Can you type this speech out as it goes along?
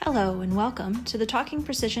Hello and welcome to the Talking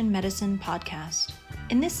Precision Medicine podcast.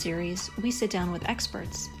 In this series, we sit down with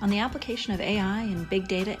experts on the application of AI and big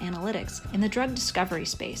data analytics in the drug discovery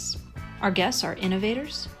space. Our guests are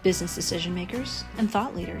innovators, business decision makers, and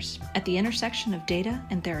thought leaders at the intersection of data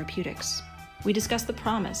and therapeutics. We discuss the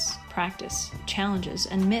promise, practice, challenges,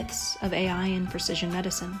 and myths of AI in precision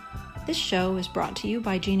medicine. This show is brought to you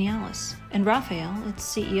by Genialis, and Raphael, its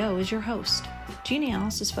CEO, is your host.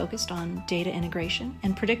 Genialis is focused on data integration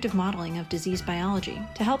and predictive modeling of disease biology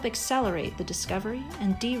to help accelerate the discovery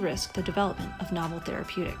and de-risk the development of novel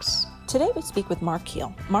therapeutics. Today we speak with Mark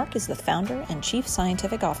Keel. Mark is the founder and chief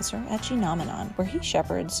scientific officer at Genomenon, where he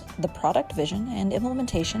shepherds the product vision and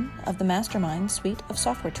implementation of the Mastermind suite of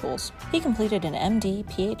software tools. He completed an MD,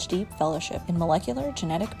 PhD fellowship in molecular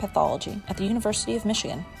genetic pathology at the University of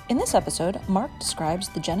Michigan. In this episode, Mark describes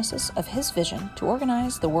the genesis of his vision to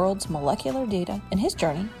organize the world's molecular data and his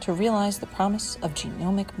journey to realize the promise of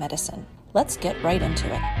genomic medicine. Let's get right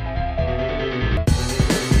into it.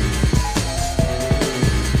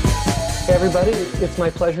 Hey everybody, it's my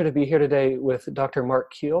pleasure to be here today with Dr.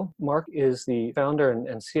 Mark Keel. Mark is the founder and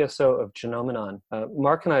CSO of Genomenon.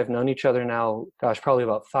 Mark and I have known each other now, probably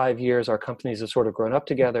about 5 years. Our companies have sort of grown up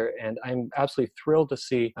together, and I'm absolutely thrilled to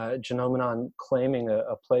see Genomenon claiming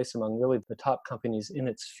a place among really the top companies in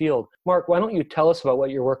its field. Mark, why don't you tell us about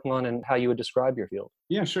what you're working on and how you would describe your field?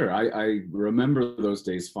 Yeah, sure. I remember those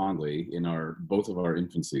days fondly in both of our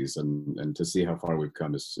infancies, and to see how far we've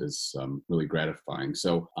come is really gratifying.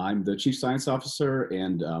 So I'm the Chief Science Officer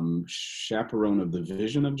and chaperone of the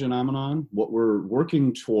vision of Genomenon. What we're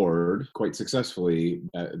working toward quite successfully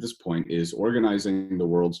at this point is organizing the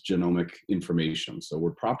world's genomic information. So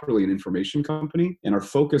we're properly an information company, and our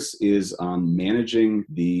focus is on managing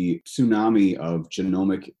the tsunami of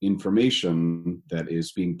genomic information that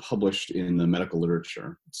is being published in the medical literature.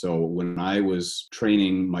 So when I was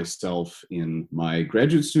training myself in my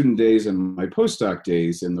graduate student days and my postdoc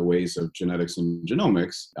days in the ways of genetics and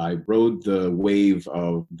genomics, I rode the wave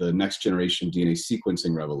of the next generation DNA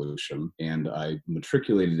sequencing revolution, and I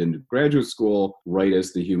matriculated into graduate school right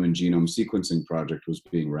as the Human Genome Sequencing Project was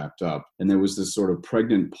being wrapped up. And there was this sort of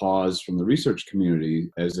pregnant pause from the research community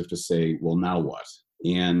as if to say, well, now what?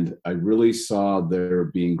 And I really saw there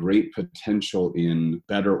being great potential in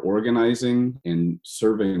better organizing and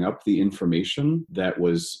serving up the information that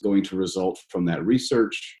was going to result from that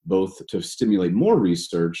research, both to stimulate more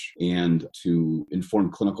research and to inform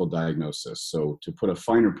clinical diagnosis. So to put a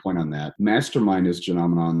finer point on that, Mastermind is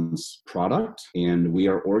Genomenon's product, and we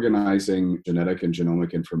are organizing genetic and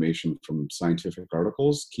genomic information from scientific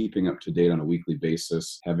articles, keeping up to date on a weekly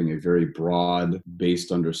basis, having a very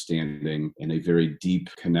broad-based understanding and a very deep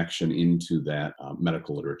connection into that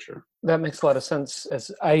medical literature. That makes a lot of sense. As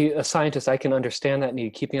a scientist, I can understand that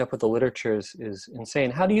need. Keeping up with the literature is insane.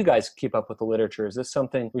 How do you guys keep up with the literature? Is this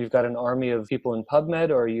something where you've got an army of people in PubMed,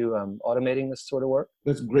 or are you automating this sort of work?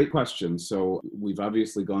 That's a great question. So we've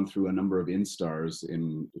obviously gone through a number of instars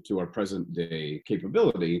to our present day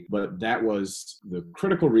capability, but that was the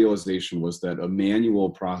critical realization was that a manual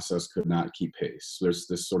process could not keep pace. There's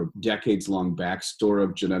this sort of decades-long backstore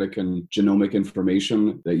of genetic and genomic information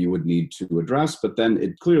that you would need to address, but then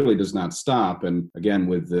it clearly does not stop. And again,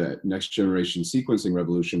 with the next generation sequencing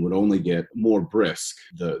revolution would only get more brisk,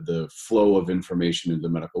 the flow of information into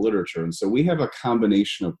medical literature. And so we have a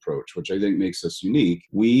combination approach, which I think makes us unique.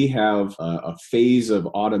 We have a phase of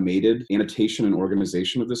automated annotation and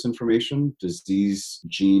organization of this information, disease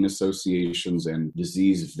gene associations and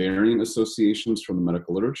disease variant associations from the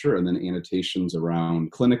medical literature, and then annotations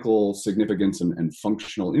around clinical significance and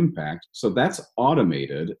functional impact. So that's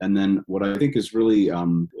automated. And then what I think is really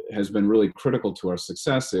has been really critical to our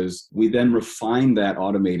success is we then refine that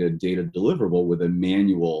automated data deliverable with a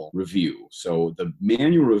manual review. So the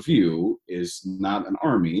manual review is not an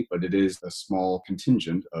army, but it is a small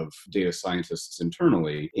contingent of data scientists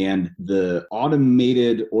internally. And the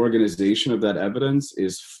automated organization of that evidence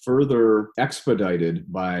is further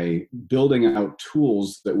expedited by building out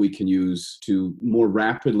tools that we can use to more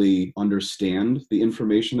rapidly understand the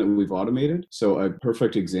information that we've automated. So a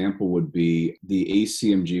perfect example would be the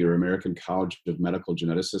ACMG, or American College of Medical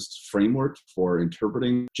Geneticists, framework for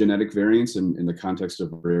interpreting genetic variants in the context of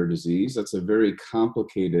rare disease. That's a very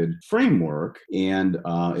complicated framework, and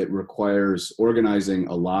it requires organizing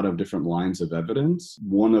a lot of different lines of evidence.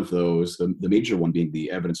 One of those, the major one being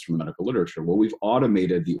the evidence from the medical literature. Well, we've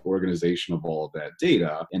automated the organization of all of that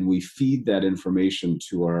data, and we feed that information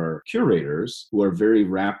to our curators, who are very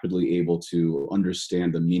rapidly able to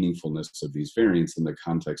understand the meaningfulness of these variants in the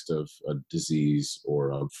context of a disease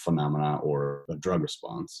or a phenomena or a drug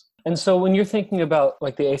response. And so when you're thinking about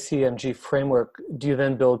like the ACMG framework, do you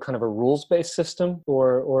then build kind of a rules-based system,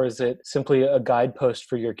 or is it simply a guidepost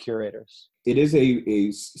for your curators? It is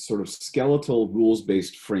a sort of skeletal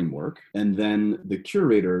rules-based framework, and then the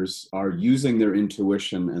curators are using their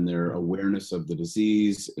intuition and their awareness of the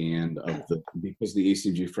disease and because the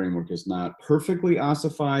ACMG framework is not perfectly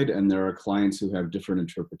ossified, and there are clients who have different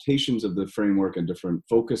interpretations of the framework and different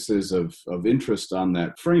focuses of interest on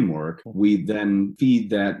that framework, we then feed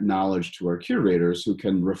that knowledge to our curators who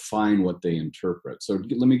can refine what they interpret. So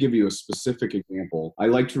let me give you a specific example. I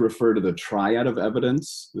like to refer to the triad of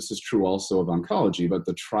evidence. This is true also of oncology, but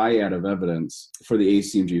the triad of evidence for the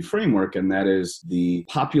ACMG framework, and that is the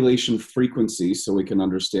population frequency, so we can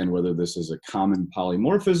understand whether this is a common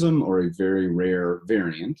polymorphism or a very rare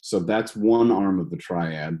variant. So that's one arm of the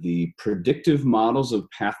triad. The predictive models of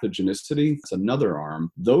pathogenicity, that's another arm.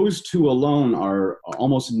 Those two alone are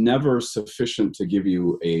almost never sufficient to give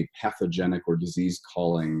you a pathogenic or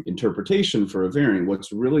disease-calling interpretation for a variant.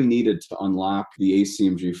 What's really needed to unlock the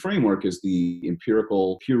ACMG framework is the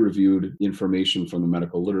empirical, peer-reviewed information from the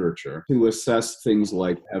medical literature to assess things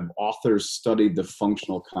like, have authors studied the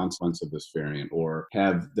functional consequence of this variant, or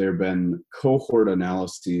have there been cohort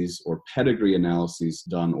analyses or pedigree analyses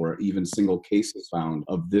done, or even single cases found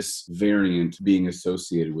of this variant being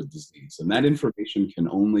associated with disease. And that information can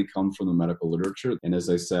only come from the medical literature, and as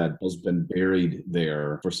I said, has been buried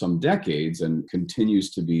there for some decades and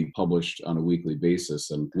continues to be published on a weekly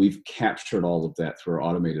basis. And we've captured all of that through our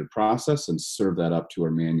automated process and served that up to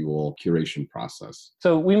our manual curation process.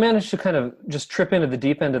 So we managed to kind of just trip into the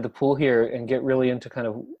deep end of the pool here and get really into kind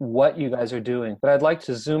of what you guys are doing. But I'd like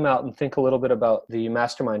to zoom out and think a little bit about the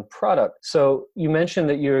Mastermind product. So you mentioned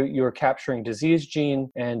that you're capturing disease gene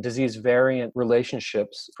and disease variant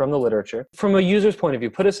relationships from the literature. From a user's point of view,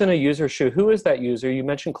 put us in a user's shoe. Who is that user? You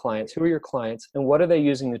mentioned clients. Who are your clients? And what are they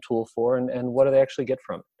using the tool for? And what do they actually get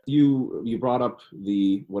from it? You brought up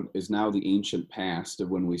what is now the ancient past of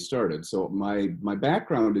when we started. So my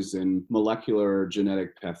background is in molecular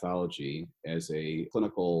genetic pathology as a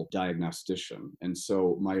clinical diagnostician. And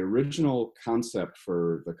so my original concept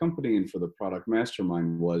for the company and for the product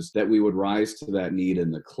Mastermind was that we would rise to that need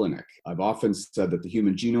in the clinic. I've often said that the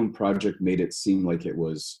Human Genome Project made it seem like it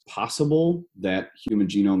was possible that human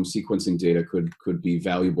genome sequencing data could be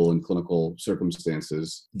valuable in clinical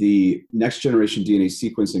circumstances. The next generation DNA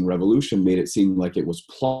sequencing revolution made it seem like it was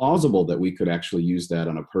plausible that we could actually use that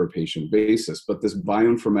on a per patient basis. But this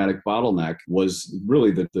bioinformatic bottleneck was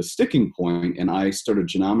really the sticking point, and I started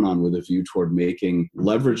Genomenon with a view toward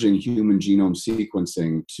leveraging human genome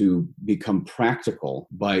sequencing to become practical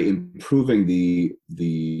by improving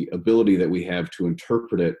the ability that we have to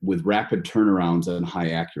interpret it with rapid turnarounds and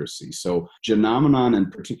high accuracy. So Genomenon, in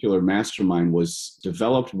particular Mastermind, was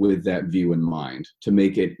developed with that view in mind, to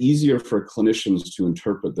make it easier for clinicians to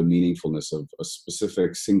interpret the meaningfulness of a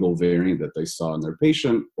specific single variant that they saw in their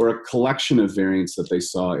patient, or a collection of variants that they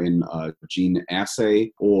saw in a gene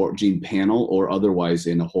assay or gene panel, or otherwise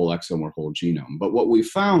in a whole exome or whole genome. But what we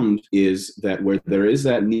found is that where there is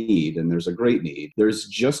that need, and there's a great need, there's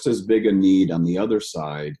just as big a need on the other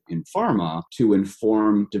side in pharma to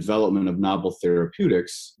inform development of novel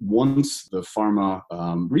therapeutics once the pharma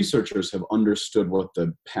researchers have understood what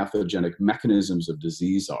the pathogenic mechanisms of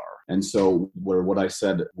disease are. And so what I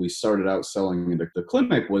said we started out selling into the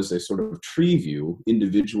clinic was a sort of tree view,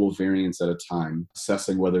 individual variants at a time,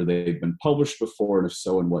 assessing whether they've been published before, and if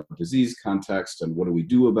so, in what disease context, and what do we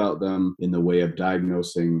do about them in the way of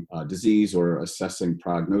diagnosing disease or assessing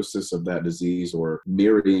prognosis of that disease or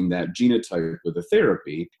marrying that genotype with a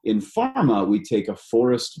therapy. In pharma, we take a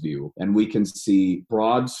forest view, and we can see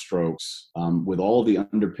broad strokes with all the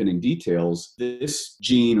underpinning details. This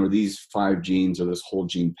gene or these 5 genes or this whole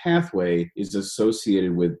gene pathway is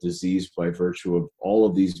associated with disease by virtue of all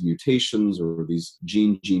of these mutations, or these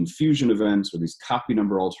gene-gene fusion events, or these copy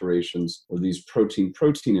number alterations, or these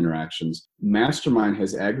protein-protein interactions. Mastermind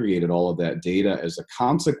has aggregated all of that data as a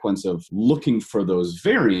consequence of looking for those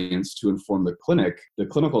variants to inform the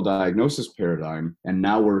clinical diagnosis paradigm, and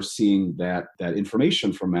now we're seeing that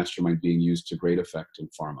information from Mastermind being used to great effect in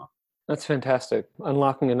pharma. That's fantastic.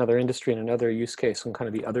 Unlocking another industry and another use case on kind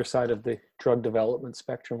of the other side of the drug development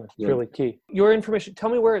spectrum is really key. Your information, tell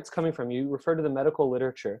me where it's coming from. You refer to the medical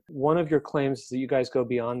literature. One of your claims is that you guys go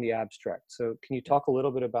beyond the abstract. So can you talk a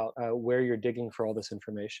little bit about where you're digging for all this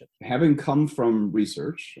information? Having come from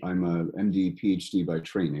research, I'm a MD, PhD by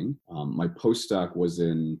training. My postdoc was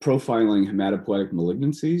in profiling hematopoietic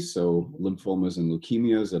malignancies, so lymphomas and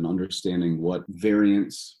leukemias, and understanding what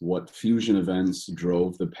variants, what fusion events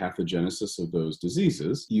drove the pathogenic pathogenesis of those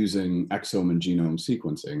diseases using exome and genome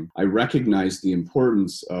sequencing, I recognized the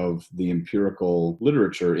importance of the empirical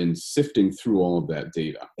literature in sifting through all of that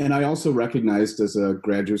data. And I also recognized as a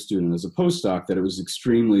graduate student, as a postdoc, that it was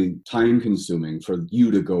extremely time-consuming for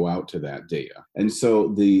you to go out to that data. And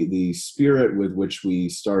so the spirit with which we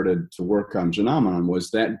started to work on Genomenon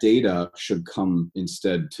was that data should come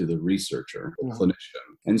instead to the researcher, the clinician.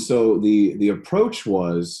 And so the approach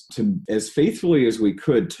was to, as faithfully as we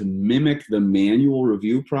could, to mimic the manual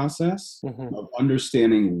review process of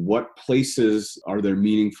understanding what places are there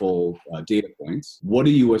meaningful data points, what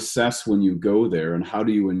do you assess when you go there, and how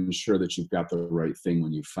do you ensure that you've got the right thing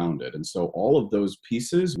when you found it. And so all of those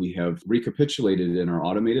pieces we have recapitulated in our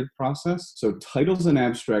automated process. So titles and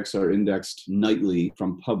abstracts are indexed nightly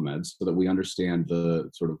from PubMed so that we understand the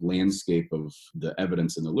sort of landscape of the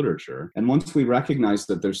evidence in the literature. And once we recognize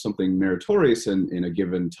that there's something meritorious in a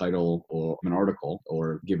given title or an article,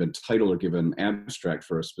 or given title or given abstract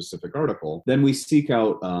for a specific article, then we seek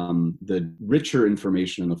out the richer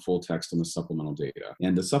information in the full text and the supplemental data.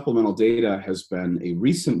 And the supplemental data has been a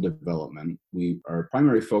recent development. Our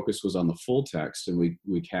primary focus was on the full text, and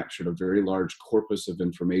we captured a very large corpus of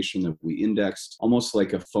information that we indexed almost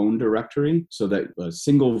like a phone directory, so that a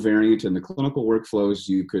single variant in the clinical workflows,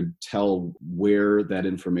 you could tell where that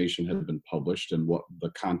information had been published and what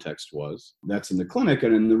the context was. That's in the clinic.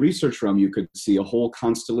 And in the research realm, you could see a whole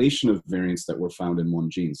constellation of variants that were found in one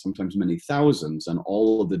gene, sometimes many thousands, and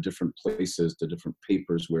all of the different places, the different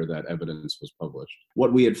papers where that evidence was published.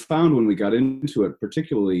 What we had found when we got into it,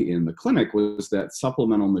 particularly in the clinic, was that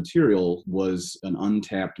supplemental material was an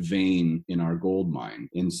untapped vein in our gold mine.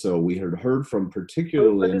 And so we had heard from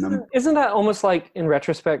particularly... Isn't that almost like, in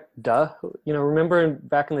retrospect, duh? You know, remember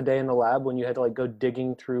back in the day in the lab when you had to like go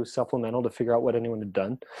digging through supplemental to figure out what anyone had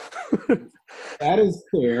done? That is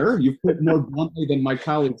fair. You put it more bluntly than my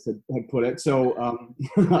colleagues had put it. So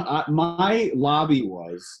my lobby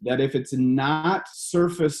was that if it's not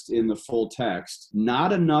surfaced in the full text,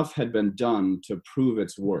 not enough had been done to prove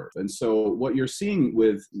its worth. And so what you're seeing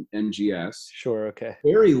with NGS,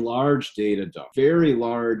 very large data dump, very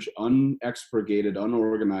large, unexpurgated,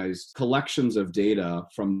 unorganized collections of data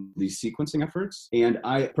from these sequencing efforts. And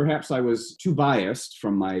perhaps I was too biased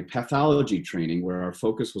from my pathology training, where our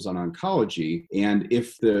focus was on oncology. And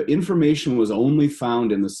if the information was only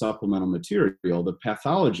found in the supplemental material, the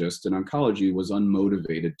pathologist in oncology was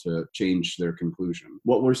unmotivated to change their conclusion.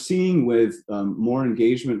 What we're seeing with more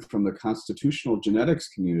engagement from the constitutional genetics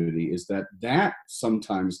community is that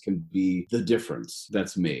sometimes can be the difference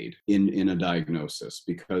that's made in a diagnosis,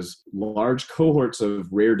 because large cohorts of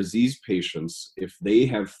rare disease patients, if they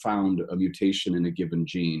have found a mutation in a given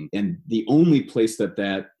gene, and the only place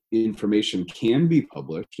that information can be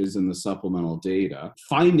published is in the supplemental data,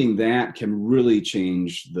 finding that can really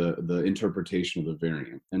change the interpretation of the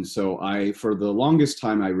variant. And so for the longest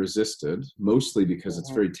time, I resisted, mostly because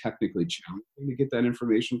it's very technically challenging to get that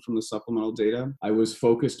information from the supplemental data. I was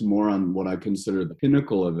focused more on what I consider the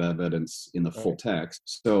pinnacle of evidence in the full text.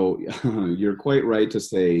 So you're quite right to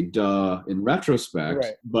say, duh, in retrospect,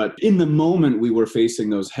 but in the moment we were facing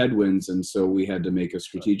those headwinds. And so we had to make a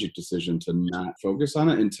strategic decision to not focus on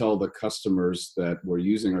it until the customers that were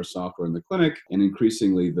using our software in the clinic, and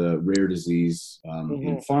increasingly the rare disease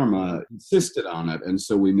in pharma, insisted on it. And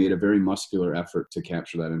so we made a very muscular effort to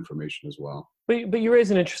capture that information as well. But you raise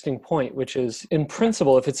an interesting point, which is, in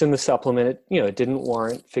principle, if it's in the supplement, it didn't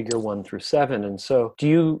warrant figure 1 through 7. And so do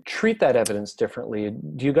you treat that evidence differently?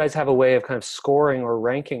 Do you guys have a way of kind of scoring or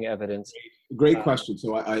ranking evidence? Great question.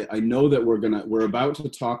 So I know that we're about to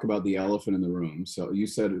talk about the elephant in the room. So you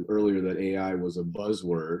said earlier that AI was a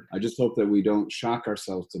buzzword. I just hope that we don't shock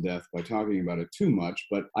ourselves to death by talking about it too much.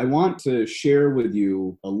 But I want to share with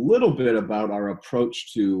you a little bit about our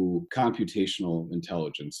approach to computational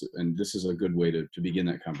intelligence. And this is a good way to begin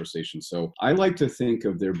that conversation. So I like to think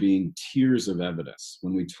of there being tiers of evidence.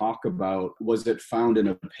 When we talk about, was it found in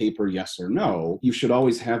a paper, yes or no, you should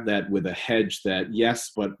always have that with a hedge that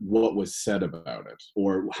yes, but what was said about it,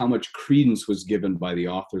 or how much credence was given by the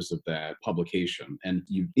authors of that publication. And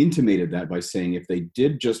you intimated that by saying, if they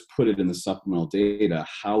did just put it in the supplemental data,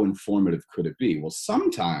 how informative could it be? Well,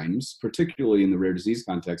 sometimes, particularly in the rare disease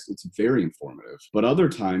context, it's very informative. But other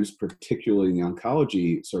times, particularly in the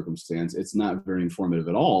oncology circumstance, it's not very informative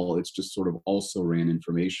at all. It's just sort of also ran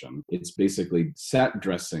information. It's basically set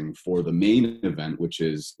dressing for the main event, which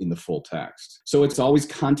is in the full text. So it's always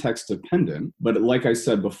context dependent. But like I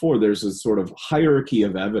said before, there's a sort sort of hierarchy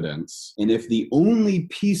of evidence. And if the only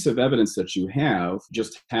piece of evidence that you have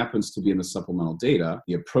just happens to be in the supplemental data,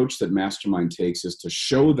 the approach that Mastermind takes is to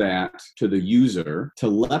show that to the user, to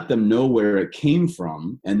let them know where it came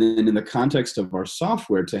from, and then in the context of our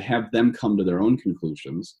software, to have them come to their own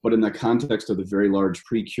conclusions. But in the context of the very large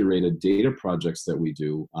pre-curated data projects that we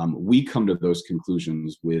do, we come to those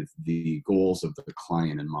conclusions with the goals of the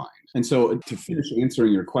client in mind. And so to finish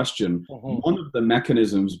answering your question, one of the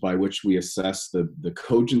mechanisms by which we assess the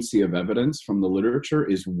cogency of evidence from the literature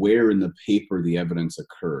is where in the paper the evidence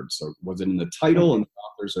occurred. So was it in the title, and the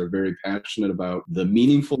authors are very passionate about the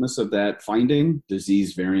meaningfulness of that finding,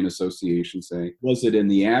 disease variant association, say? Was it in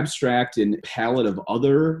the abstract, in palette of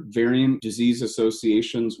other variant disease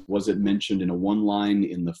associations? Was it mentioned in a one line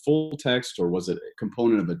in the full text, or was it a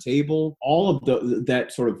component of a table? All of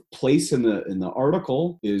that sort of place in the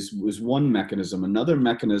article is one mechanism. Another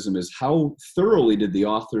mechanism is how thoroughly did the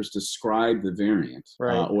authors describe the variant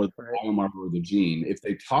or the biomarker or the gene. If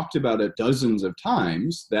they talked about it dozens of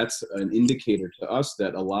times, that's an indicator to us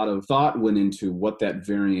that a lot of thought went into what that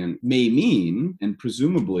variant may mean, and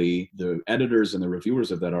presumably the editors and the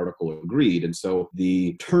reviewers of that article agreed. And so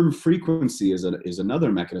the term frequency is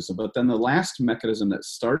another mechanism. But then the last mechanism that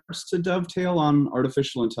starts to dovetail on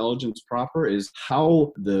artificial intelligence proper is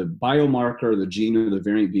how the biomarker, the gene, or the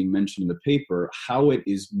variant being mentioned in the paper, how it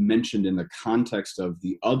is mentioned in the context of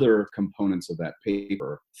the other components of that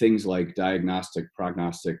paper. Things like diagnostic,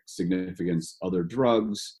 prognostic significance, other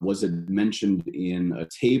drugs. Was it mentioned in a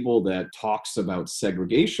table that talks about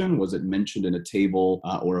segregation? Was it mentioned in a table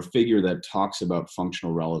or a figure that talks about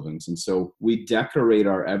functional relevance? And so we decorate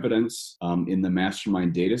our evidence in the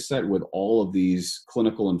Mastermind data set with all of these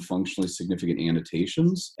clinical and functionally significant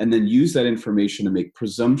annotations, and then use that information to make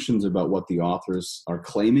presumptions about what the authors are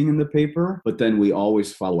claiming in the paper, but then we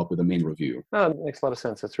always follow up with a main review. Oh, that makes a lot of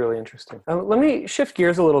sense. That's really interesting. Let me shift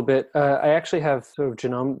gears a little bit. I actually have sort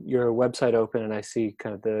of your website open, and I see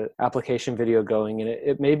kind of the application video going, and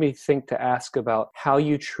it made me think to ask about how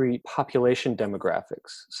you treat population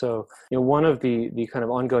demographics. So, one of the kind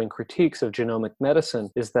of ongoing critiques of genomic medicine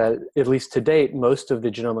is that, at least to date, most of the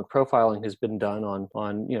genomic profiling has been done on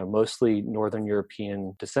mostly Northern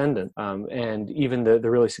European descendant. And even the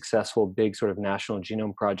really successful big sort of national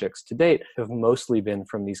genome projects to date have mostly been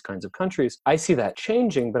from these kinds of countries. I see that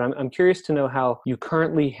changing, but I'm curious to know how you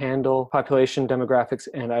currently handle population demographics.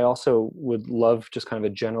 And I also would love just kind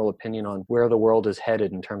of a general opinion on where the world is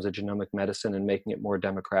headed in terms of genomic medicine and making it more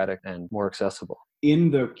democratic and more accessible.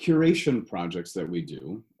 In the curation projects that we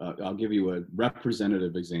do, I'll give you a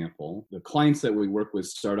representative example. The clients that we work with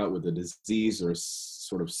start out with a disease or a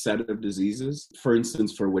sort of set of diseases, for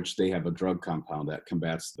instance, for which they have a drug compound that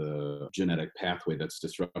combats the genetic pathway that's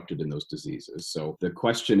disrupted in those diseases. So the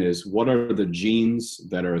question is, what are the genes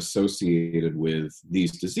that are associated with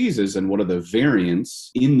these diseases, and what are the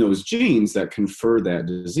variants in those genes that confer that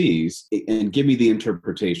disease? And give me the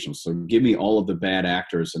interpretation. So give me all of the bad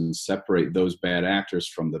actors and separate those bad actors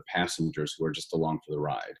from the passengers who are just along for the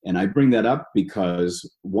ride. And I bring that up because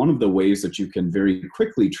one of the ways that you can very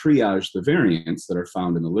quickly triage the variants that are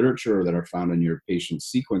found in the literature or that are found in your patient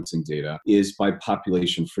sequencing data is by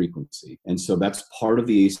population frequency. And so that's part of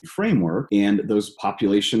the ACE framework. And those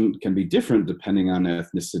population can be different depending on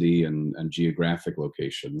ethnicity and geographic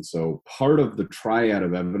location. So part of the triad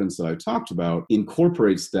of evidence that I talked about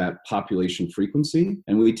incorporates that population frequency.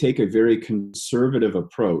 And we take a very conservative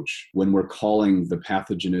approach when we're calling the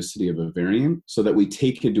pathogenicity of a variant, so that we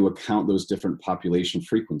take into account those different population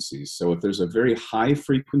frequencies. So if there's a very high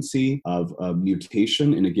frequency of a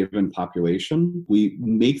mutation in a given population, we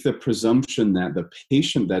make the presumption that the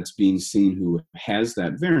patient that's being seen who has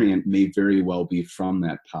that variant may very well be from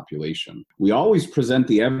that population. We always present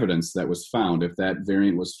the evidence that was found. If that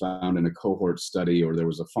variant was found in a cohort study or there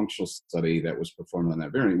was a functional study that was performed on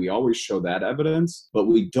that variant, we always show that evidence, but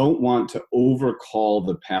we don't want to overcall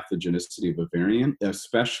the pathogenicity of a variant,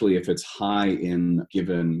 especially if it's high in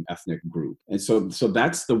given ethnic group. And so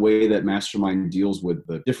that's the way that Mastermind deals with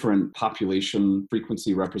the different population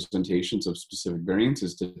frequency representations of specific variants,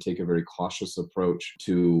 is to take a very cautious approach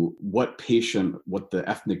to what the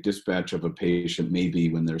ethnic dispatch of a patient may be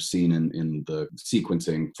when they're seen in the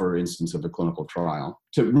sequencing, for instance, of a clinical trial.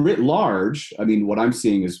 to writ large, I mean, what I'm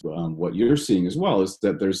seeing is what you're seeing as well, is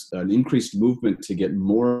that there's an increased movement to get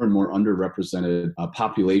more and more underrepresented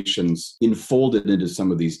populations enfolded into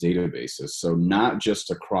some of these databases. So not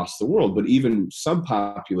just across the world, but even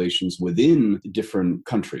subpopulations within different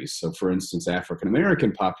countries. So for instance, African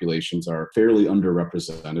American populations are fairly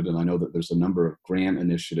underrepresented. And I know that there's a number of grant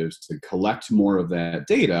initiatives to collect more of that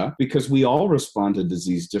data, because we all respond to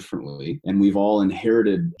disease differently, and we've all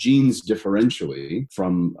inherited genes differentially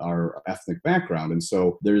from our ethnic background. And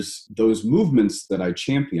so there's those movements that I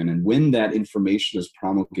champion. And when that information is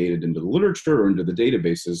promulgated into the literature or into the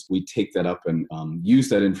databases, we take that up and use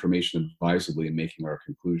that information advisedly in making our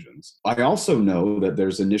conclusions. I also know that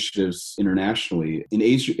there's initiatives internationally in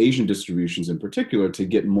Asian distributions in particular to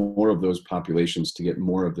get more of those populations, to get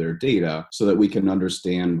more of their data, so that we can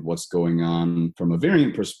understand what's going on from a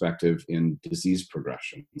variant perspective in disease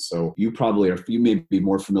progression. So you may be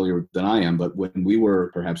more familiar than I am, but when we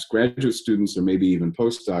were perhaps graduate students or maybe even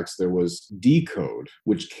postdocs, there was DECODE,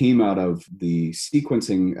 which came out of the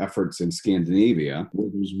sequencing efforts in Scandinavia, where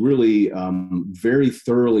there was really very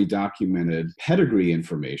thoroughly documented pedigree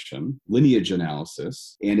information, lineage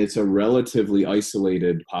analysis, and it's a relatively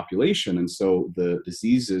isolated population. And so the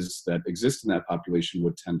diseases that exist in that population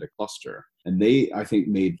would tend to cluster. And they, I think,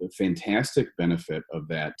 made a fantastic benefit of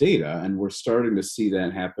that data. And we're starting to see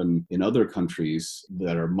that happen in other countries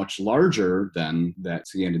that are much larger than that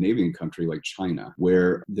Scandinavian country like China,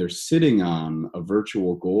 where they're sitting on a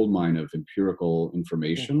virtual goldmine of empirical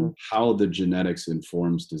information, how the genetics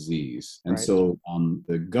informs disease. And so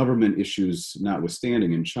the government issues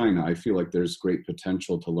notwithstanding in China, I feel like there's great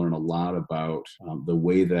potential to learn a lot about the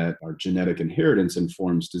way that our genetic inheritance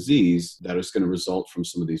informs disease that is going to result from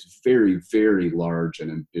some of these very, very large and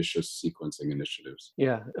ambitious sequencing initiatives.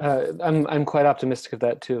 Yeah, I'm quite optimistic of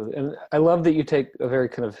that too. And I love that you take a very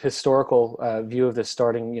kind of historical view of this,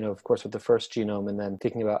 starting, of course, with the first genome and then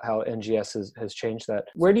thinking about how NGS has changed that.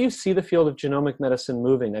 Where do you see the field of genomic medicine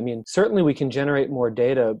moving? I mean, certainly we can generate more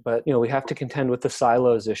data, but, we have to contend with the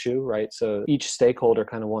silos issue, right? So each stakeholder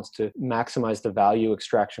kind of wants to maximize the value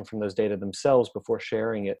extraction from those data themselves before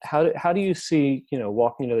sharing it. How do you see,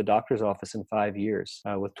 walking into the doctor's office in 5 years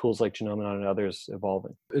with tools like Genominon and others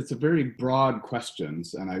evolving? It's a very broad question,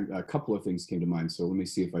 and a couple of things came to mind. So let me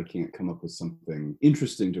see if I can't come up with something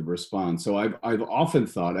interesting to respond. So I've often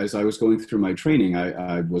thought, as I was going through my training,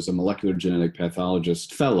 I was a molecular genetic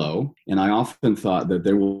pathologist fellow, and I often thought that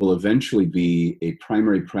there will eventually be a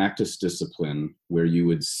primary practice discipline where you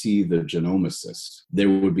would see the genomicist. There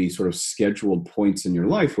would be sort of scheduled points in your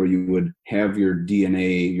life where you would have your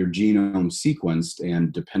DNA, your genome sequenced,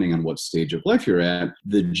 and depending on what stage of life you're at,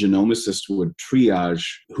 the genomicist would triage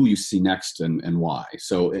who you see next and why.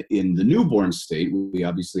 So in the newborn state, we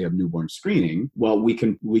obviously have newborn screening. Well, we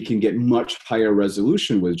can get much higher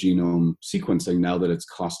resolution with genome sequencing now that it's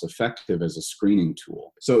cost effective as a screening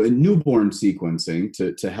tool. So in newborn sequencing,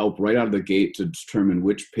 to help right out of the gate to determine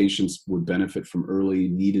which patients would benefit from early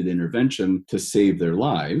needed intervention to save their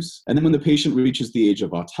lives. And then when the patient reaches the age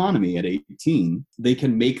of autonomy at 18, they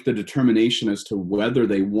can make the determination as to whether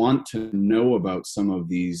they want to know about some of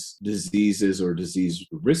these diseases or disease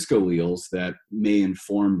risk alleles that may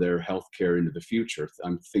inform their healthcare into the future.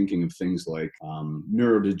 I'm thinking of things like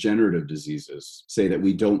neurodegenerative diseases, say that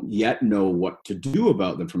we don't yet know what to do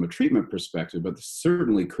about them from a treatment perspective, but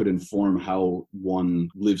certainly could inform how one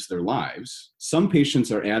lives their lives. Some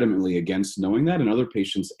patients are adamantly against knowing that, and other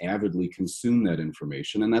patients avidly consume that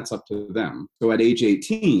information, and that's up to them. So at age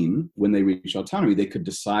 18, when they reach autonomy, they could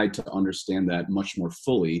decide to understand that much more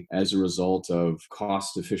fully as a result of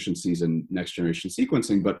cost efficiencies in next generation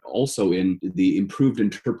sequencing, but also in the improved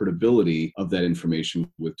interpretability of that information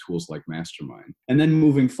with tools like Mastermind. And then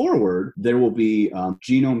moving forward, there will be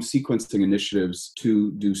genome sequencing initiatives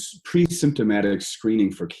to do pre-symptomatic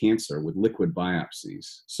screening for cancer with liquid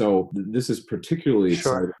biopsies. So this is particularly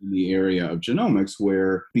exciting in the area of genomics,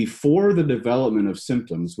 where before the development of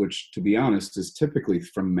symptoms, which to be honest is typically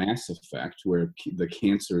from mass effect, where the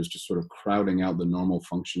cancer is just sort of crowding out the normal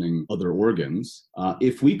functioning other organs,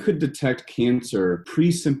 if we could detect cancer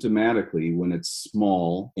pre-symptomatically when it's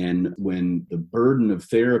small and when the burden of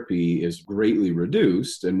therapy is greatly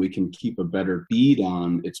reduced and we can keep a better bead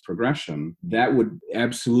on its progression, that would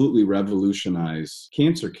absolutely revolutionize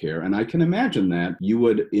cancer care. And I can imagine that you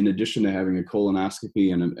would, in addition to having a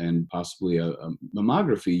colonoscopy and possibly a a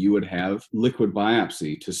mammography, you would have liquid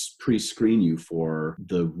biopsy to pre-screen you for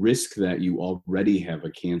the risk that you already have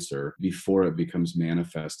a cancer before it becomes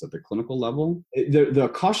manifest at the clinical level. The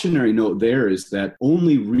cautionary note there is that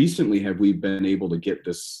only recently have we been able to get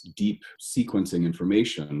this deep sequencing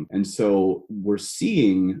information. And so we're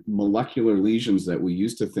seeing molecular lesions that we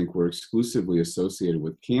used to think were exclusively associated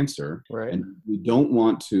with cancer. Right. And we don't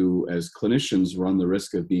want to, as clinicians, run the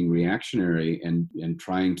risk of being reactionary and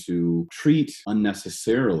trying to treat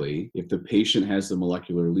unnecessarily if the patient has the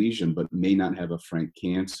molecular lesion but may not have a frank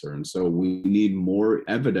cancer. And so we need more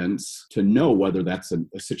evidence to know whether that's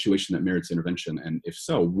a situation that merits intervention, and if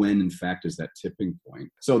so, when in fact is that tipping point.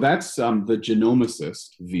 So that's the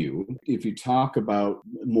genomicist view. If you talk about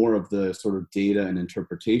more of the sort of data and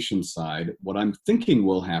interpretation side, what I'm thinking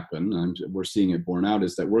will happen, and we're seeing it borne out,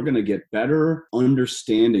 is that we're going to get better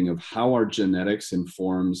understanding of how our genetics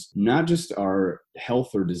informs not just our health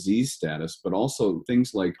or disease status, but also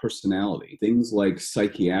things like personality, things like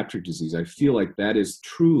psychiatric disease. I feel like that is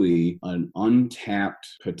truly an untapped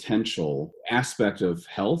potential aspect of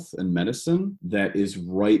health and medicine that is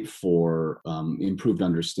ripe for improved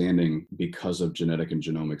understanding because of genetic and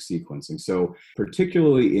genomic sequencing. So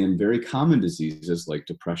particularly in very common diseases like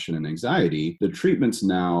depression and anxiety, the treatments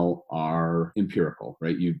now are empirical,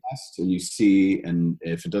 right? You test and you see, and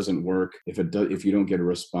if it doesn't work, if you don't get a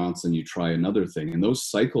response, then you try another thing. And those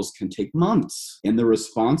cycles can take months. And the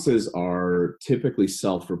responses are typically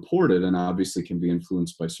self-reported and obviously can be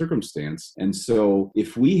influenced by circumstance. And so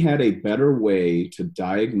if we had a better way to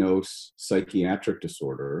diagnose psychiatric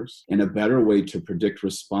disorders and a better way to predict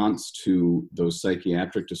response to those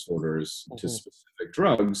psychiatric disorders to specific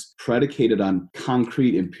drugs predicated on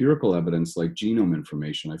concrete empirical evidence like genome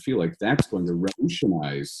information, I feel like that's going to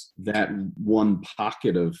revolutionize that one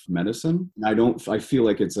pocket of medicine. I feel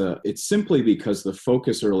like it's simply because the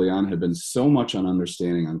focus early on had been so much on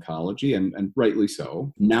understanding oncology, and rightly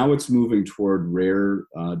so. Now it's moving toward rare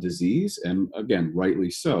disease, and again,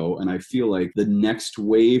 rightly so. And I feel like the next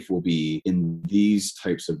wave will be in these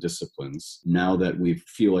types of disciplines. Now that we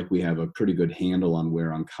feel like we have a pretty good handle on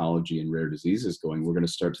where oncology and rare disease is going, we're going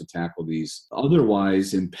to start to tackle these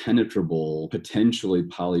otherwise impenetrable, potentially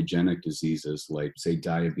polygenic diseases like, say,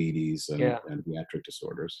 diabetes and pediatric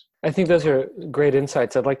disorders. I think those are great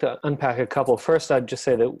insights. I'd like to unpack a couple. First, I'd just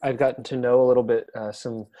say that I've gotten to know a little bit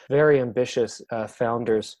some very ambitious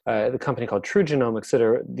founders at the company called True Genomics.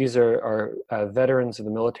 These are veterans of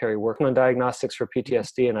the military working on diagnostics for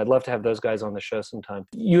PTSD, and I'd love to have those guys on the show sometime.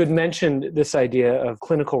 You had mentioned this idea of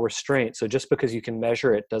clinical restraint. So just because you can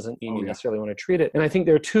measure it doesn't mean you necessarily want to treat it. And I think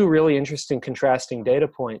there are two really interesting contrasting data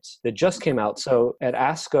points that just came out. So at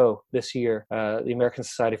ASCO this year, the American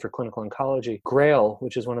Society for Clinical Oncology, GRAIL,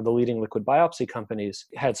 which is one of the leading liquid biopsy companies,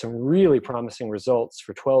 had some really promising results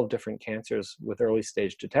for 12 different cancers with early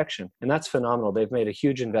stage detection. And that's phenomenal. They've made a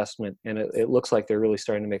huge investment, and it looks like they're really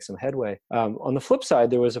starting to make some headway. On the flip side,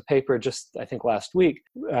 there was a paper just, I think last week,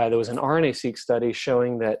 there was an RNA-seq study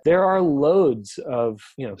showing that there are loads of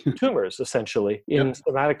tumors essentially in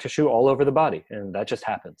somatic tissue all over the body, and that just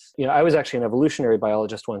happens. I was actually an evolutionary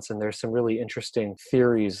biologist once, and there's some really interesting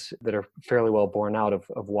theories that are fairly well borne out of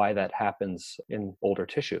why that happens in older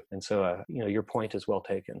tissue. And so, your point is well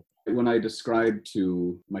taken. When I describe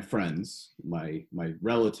to my friends, my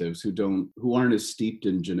relatives who aren't as steeped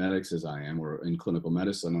in genetics as I am or in clinical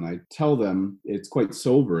medicine, and I tell them, it's quite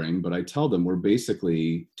sobering, but I tell them we're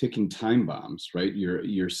basically ticking time bombs, right?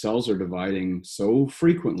 Your cells are dividing so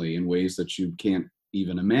frequently in ways that you can't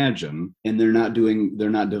even imagine, and they're not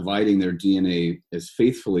dividing their DNA as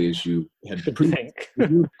faithfully as you had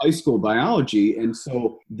high school biology. And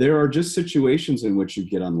so there are just situations in which you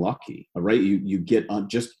get unlucky, right? You get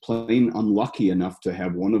just plain unlucky enough to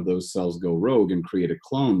have one of those cells go rogue and create a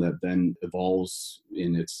clone that then evolves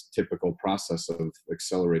in its typical process of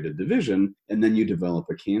accelerated division, and then you develop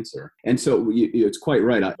a cancer. And so it's quite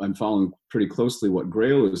right. I'm following pretty closely what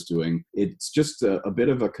GRAIL is doing. It's just a bit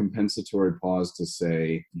of a compensatory pause to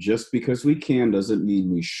say, just because we can doesn't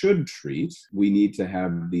mean we should treat. We need to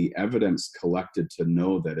have the evidence collected to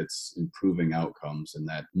know that it's improving outcomes and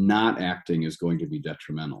that not acting is going to be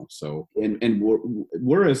detrimental. So, and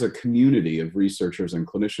we're as a community of researchers and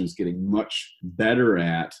clinicians getting much better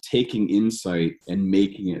at taking insight and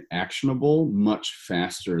making it actionable much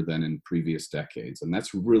faster than in previous decades. And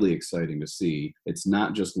that's really exciting to see. It's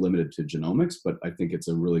not just limited to genomics, but I think it's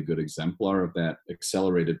a really good exemplar of that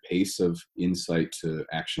accelerated pace of insight to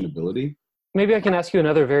actionability. Maybe I can ask you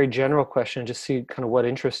another very general question, just see kind of what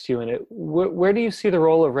interests you in it. Where do you see the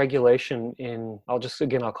role of regulation in, I'll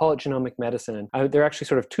call it genomic medicine. And there are actually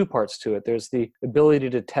sort of two parts to it. There's the ability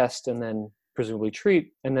to test and then presumably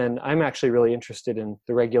treat. And then I'm actually really interested in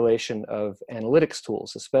the regulation of analytics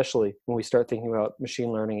tools, especially when we start thinking about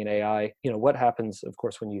machine learning and AI. What happens, of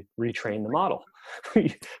course, when you retrain the model?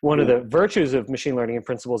 One of the virtues of machine learning in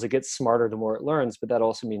principle is it gets smarter the more it learns, but that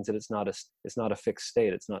also means that it's not a fixed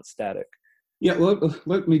state. It's not static. Yeah,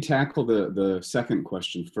 let me tackle the second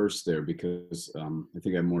question first there, because I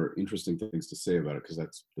think I have more interesting things to say about it, because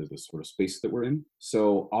that's the sort of space that we're in.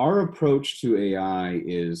 So our approach to AI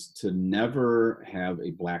is to never have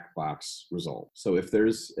a black box result. So if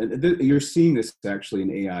you're seeing this actually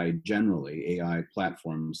in AI generally, AI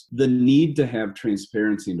platforms, the need to have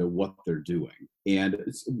transparency into what they're doing.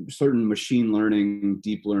 And certain machine learning,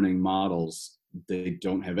 deep learning models, they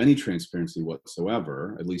don't have any transparency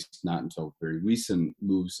whatsoever, at least not until very recent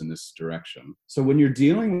moves in this direction. So when you're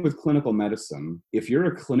dealing with clinical medicine, if you're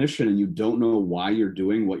a clinician and you don't know why you're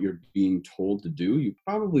doing what you're being told to do, you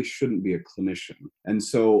probably shouldn't be a clinician. And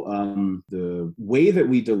so the way that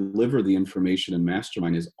we deliver the information in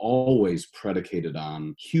Mastermind is always predicated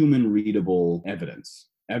on human readable evidence.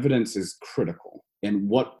 Evidence is critical. And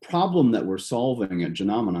what problem that we're solving at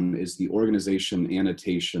Genomenon is the organization,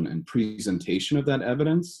 annotation, and presentation of that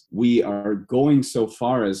evidence. We are going so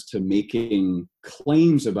far as to making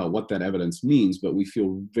claims about what that evidence means, but we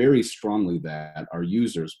feel very strongly that our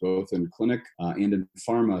users, both in clinic and in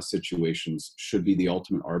pharma situations, should be the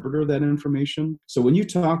ultimate arbiter of that information. So when you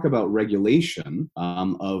talk about regulation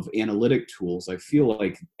of analytic tools, I feel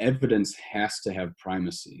like evidence has to have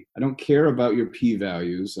primacy. I don't care about your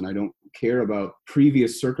p-values, and I don't care about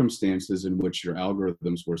previous circumstances in which your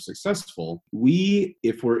algorithms were successful. We,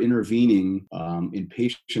 if we're intervening in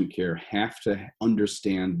patient care, have to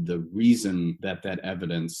understand the reason that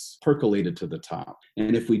evidence percolated to the top.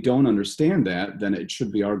 And if we don't understand that, then it should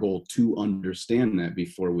be our goal to understand that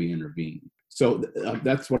before we intervene. So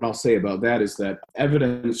that's what I'll say about that, is that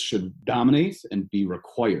evidence should dominate and be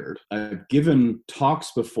required. I've given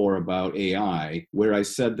talks before about AI where I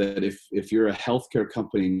said that if you're a healthcare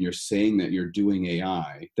company and you're saying that you're doing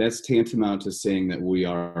AI, that's tantamount to saying that we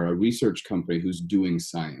are a research company who's doing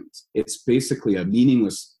science. It's basically a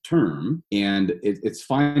meaningless term, and it's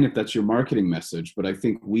fine if that's your marketing message, but I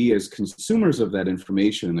think we as consumers of that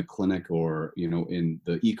information in the clinic or in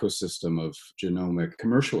the ecosystem of genomic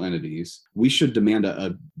commercial entities, we should demand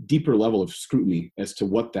a deeper level of scrutiny as to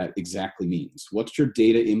what that exactly means. What's your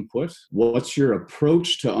data input? What's your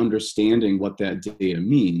approach to understanding what that data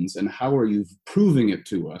means? And how are you proving it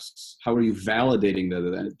to us? How are you validating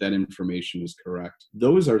that information is correct?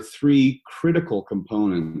 Those are three critical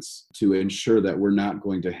components to ensure that we're not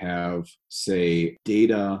going to have, say,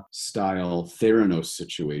 data style Theranos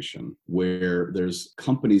situation where there's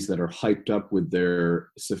companies that are hyped up with their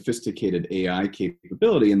sophisticated AI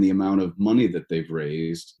capability and the amount of money that they've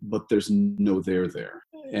raised, but there's no there.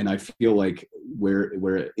 And I feel like where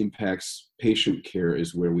it impacts patient care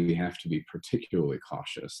is where we have to be particularly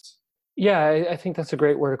cautious. Yeah, I think that's a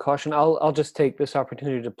great word of caution. I'll just take this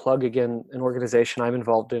opportunity to plug again an organization I'm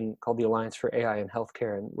involved in called the Alliance for AI in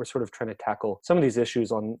Healthcare, and we're sort of trying to tackle some of these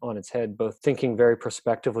issues on its head, both thinking very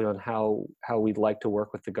prospectively on how we'd like to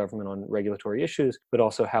work with the government on regulatory issues, but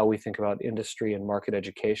also how we think about industry and market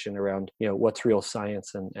education around what's real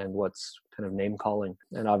science and what's kind of name calling,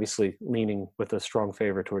 and obviously leaning with a strong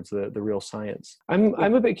favor towards the real science. I'm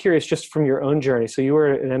a bit curious just from your own journey. So you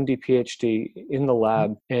were an MD PhD in the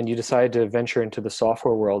lab and you decided to venture into the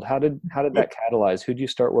software world. How did that catalyze? Who did you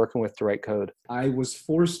start working with to write code? I was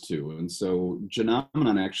forced to. And so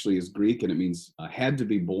Genomenon actually is Greek and it means had to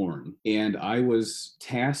be born. And I was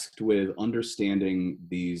tasked with understanding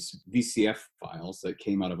these VCF files that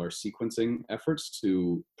came out of our sequencing efforts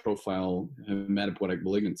to profile hematopoietic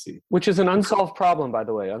malignancy. Which is an unsolved problem, by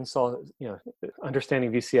the way.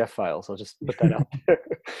 Understanding VCF files. I'll just put that out there.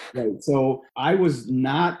 Right. So I was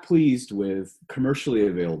not pleased with commercially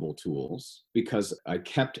available tools because I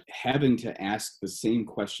kept having to ask the same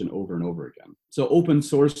question over and over again. So open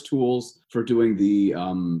source tools for doing the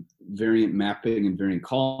variant mapping and variant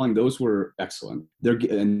calling, those were excellent. They're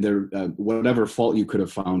whatever fault you could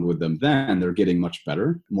have found with them then, they're getting much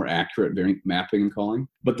better, more accurate variant mapping and calling.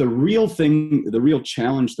 But the real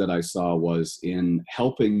challenge that I saw was in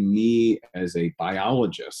helping me as a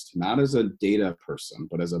biologist, not as a data person,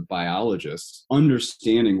 but as a biologist,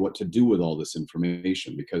 understanding what to do with all this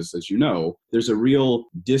information. Because as you know, there's a real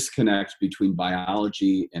disconnect between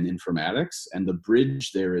biology and informatics, and the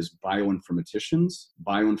bridge there is bioinformaticians,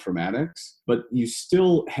 bioinformatics, but you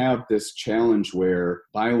still have this challenge where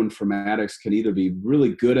bioinformatics can either be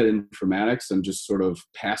really good at informatics and just sort of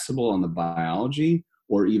passable on the biology,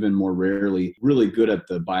 or even more rarely, really good at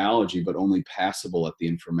the biology, but only passable at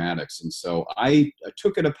the informatics. And so I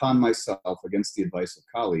took it upon myself, against the advice of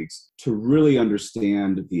colleagues, to really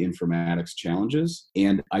understand the informatics challenges.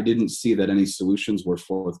 And I didn't see that any solutions were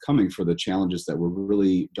forthcoming for the challenges that were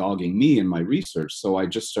really dogging me in my research. So I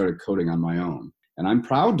just started coding on my own. And I'm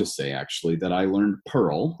proud to say, actually, that I learned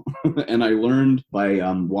Perl, and I learned by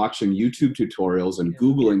watching YouTube tutorials and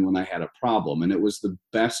Googling when I had a problem. And it was the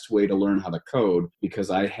best way to learn how to code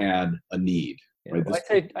because I had a need. Yeah, Right?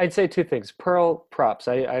 well, I'd say two things. Perl, props.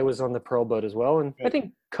 I was on the Perl boat as well, and I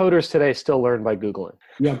think coders today still learn by Googling.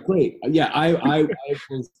 Yeah, great. Yeah,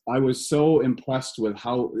 I was so impressed with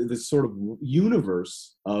how this sort of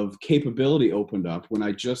universe of capability opened up when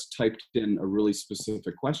I just typed in a really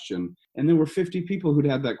specific question, and there were 50 people who'd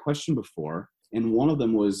had that question before. And one of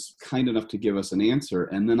them was kind enough to give us an answer.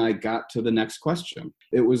 And then I got to the next question.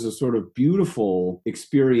 It was a sort of beautiful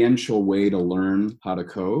experiential way to learn how to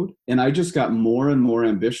code. And I just got more and more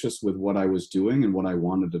ambitious with what I was doing and what I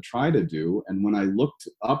wanted to try to do. And when I looked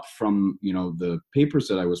up from, the papers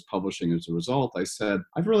that I was publishing as a result, I said,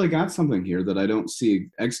 I've really got something here that I don't see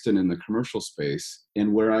extant in the commercial space.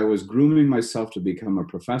 And where I was grooming myself to become a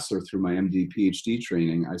professor through my MD, PhD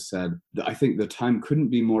training, I said, I think the time couldn't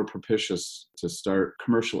be more propitious to start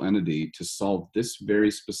Commercial Entity to solve this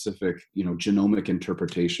very specific, genomic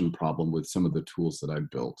interpretation problem with some of the tools that I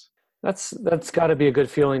built. That's got to be a good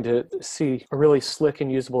feeling to see a really slick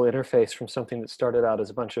and usable interface from something that started out as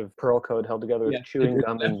a bunch of Perl code held together with chewing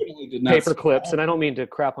gum and paper clips. And I don't mean to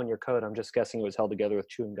crap on your code. I'm just guessing it was held together with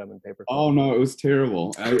chewing gum and paper clips. Oh, no, it was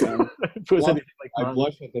terrible. I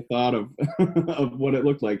blush at the thought of of what it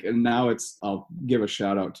looked like. And now I'll give a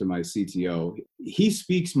shout out to my CTO. He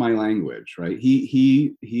speaks my language, right?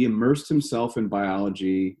 He immersed himself in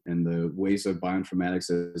biology and the ways of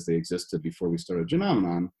bioinformatics as they existed before we started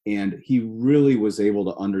Genomenon. And he really was able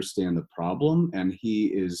to understand the problem, and he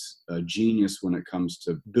is a genius when it comes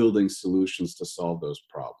to building solutions to solve those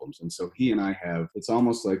problems. And so he and I it's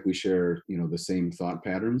almost like we share, the same thought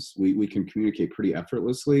patterns. We can communicate pretty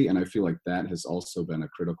effortlessly, and I feel like that has also been a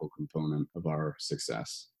critical component of our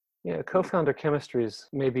success. Yeah, co-founder chemistry is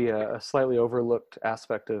maybe a slightly overlooked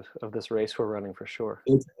aspect of this race we're running, for sure.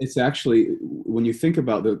 It's actually, when you think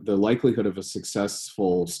about the likelihood of a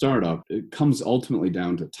successful startup, it comes ultimately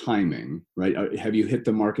down to timing, right? Have you hit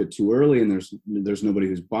the market too early and there's nobody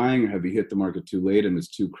who's buying, or have you hit the market too late and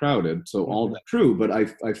it's too crowded? So all that's true, but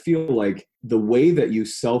I feel like the way that you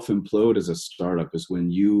self-implode as a startup is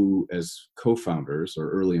when you, as co-founders or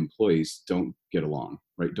early employees, don't get along,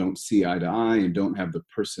 right? Don't see eye to eye and don't have the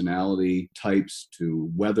personality types to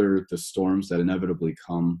weather the storms that inevitably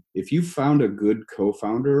come. If you found a good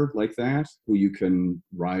co-founder like that, who you can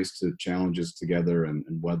rise to challenges together and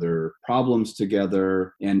weather problems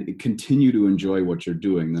together and continue to enjoy what you're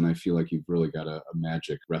doing, then I feel like you've really got a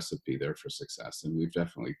magic recipe there for success. And we've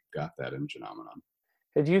definitely got that in Genomenon.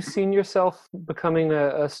 Had you seen yourself becoming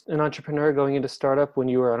an entrepreneur going into startup when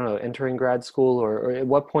you were, entering grad school, or at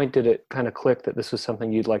what point did it kind of click that this was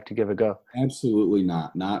something you'd like to give a go? Absolutely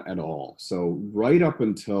not at all. So right up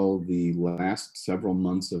until the last several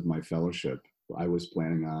months of my fellowship, I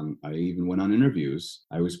even went on interviews.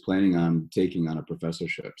 I was planning on taking on a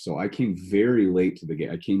professorship. So I came very late to the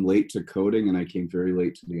game. I came late to coding, and I came very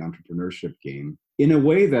late to the entrepreneurship game. In a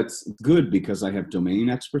way that's good because I have domain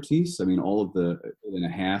expertise. I mean, all of the and a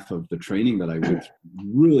half of the training that I went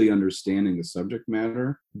through, really understanding the subject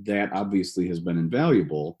matter, that obviously has been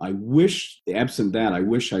invaluable. Absent that, I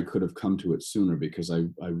wish I could have come to it sooner, because I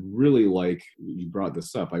really like, you brought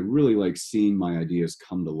this up, I really like seeing my ideas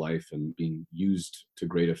come to life and being used to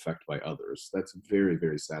great effect by others. That's very,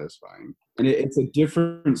 very satisfying. And it's a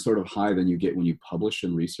different sort of high than you get when you publish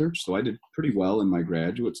in research. So I did pretty well in my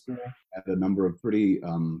graduate school, had a number of pretty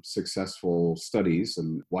successful studies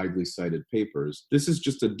and widely cited papers. This is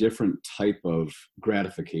just a different type of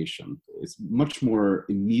gratification. It's much more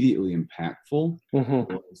immediately impactful.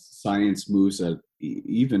 Mm-hmm. Science moves at,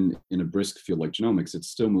 even in a brisk field like genomics, it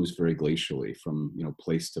still moves very glacially from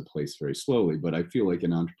place to place very slowly. But I feel like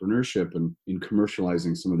in entrepreneurship and in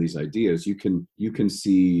commercializing some of these ideas, you can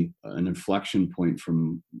see an inflection point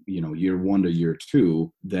from year 1 to year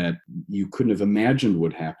 2 that you couldn't have imagined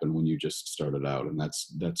would happen when you just started out. And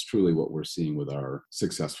that's truly what we're seeing with our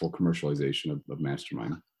successful commercialization of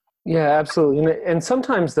Mastermind. Yeah, absolutely. And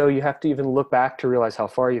sometimes, though, you have to even look back to realize how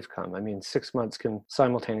far you've come. I mean, 6 months can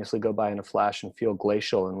simultaneously go by in a flash and feel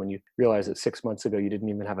glacial. And when you realize that 6 months ago you didn't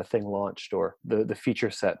even have a thing launched, or the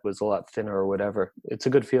feature set was a lot thinner or whatever, it's a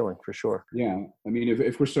good feeling for sure. Yeah. I mean,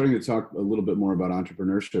 if we're starting to talk a little bit more about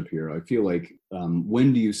entrepreneurship here, I feel like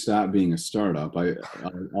when do you stop being a startup?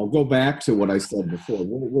 I'll go back to what I said before.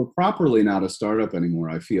 We're properly not a startup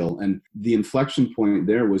anymore, I feel. And the inflection point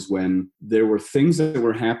there was when there were things that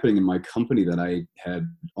were happening in my company that I had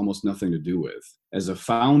almost nothing to do with. As a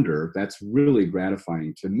founder, that's really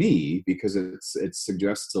gratifying to me because it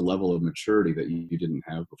suggests a level of maturity that you didn't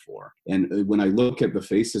have before. And when I look at the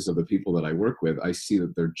faces of the people that I work with, I see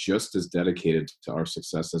that they're just as dedicated to our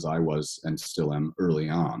success as I was and still am early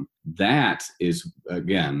on. That is,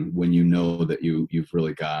 again, when you know that you've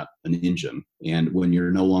really got an engine. And when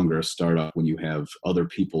you're no longer a startup, when you have other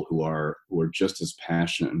people who are just as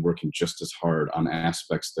passionate and working just as hard on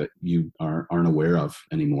aspects that you aren't aware of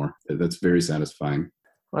anymore. That's very satisfying.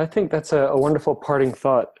 Well, I think that's a wonderful parting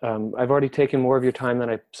thought. I've already taken more of your time than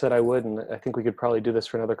I said I would, and I think we could probably do this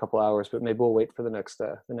for another couple hours, but maybe we'll wait for the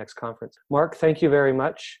next conference. Mark, thank you very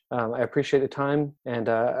much. I appreciate the time, and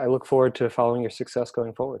I look forward to following your success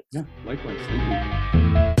going forward. Yeah, likewise. Thank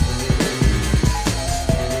you.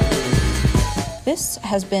 This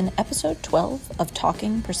has been episode 12 of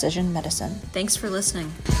Talking Precision Medicine. Thanks for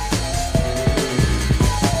listening.